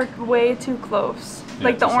colors are way too close. Yeah,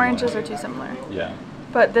 Like the too oranges similar. are too similar. Yeah.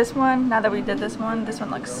 But this one, now that we did this one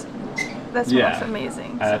looks looks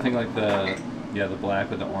amazing. I think like the black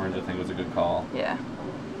with the orange I think was a good call. Yeah.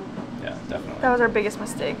 Yeah, definitely. That was our biggest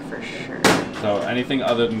mistake for sure. So anything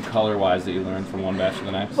other than color wise that you learned from one batch to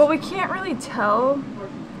the next? Well, we can't really tell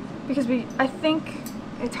because I think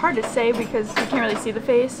it's hard to say because we can't really see the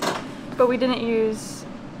face, but we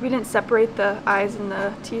didn't separate the eyes and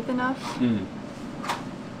the teeth enough. Mm.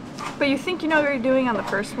 But you think you know what you're doing on the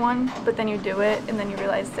first one, but then you do it and then you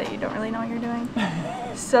realize that you don't really know what you're doing.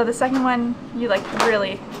 So the second one, you like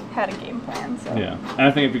really had a game plan. So. Yeah, and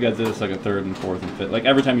I think if you guys did this like a third and fourth and fifth, like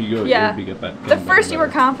every time you go, Yeah. it would be good. The first you were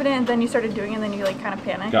confident, and then you started doing it, and then you like kind of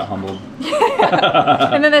panicked. Got humbled.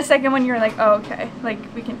 And then the second one, you were like, oh, okay, like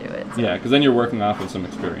we can do it. So. Yeah, because then you're working off of some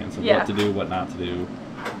experience of Yeah. what to do, what not to do.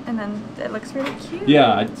 And then it looks really cute.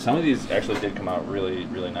 Yeah, some of these actually did come out really,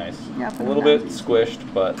 really nice. Yeah, put a them little down. bit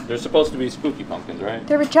squished, but they're supposed to be spooky pumpkins, right?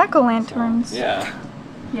 They were jack-o'-lanterns. Yeah.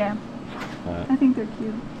 Yeah. But I think they're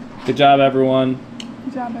cute. good job, everyone.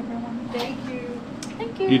 Good job, everyone. Thank you.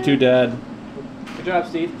 Thank you. You too, Dad. Good job,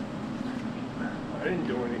 Steve. I didn't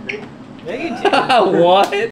do anything. Yeah, you did. What?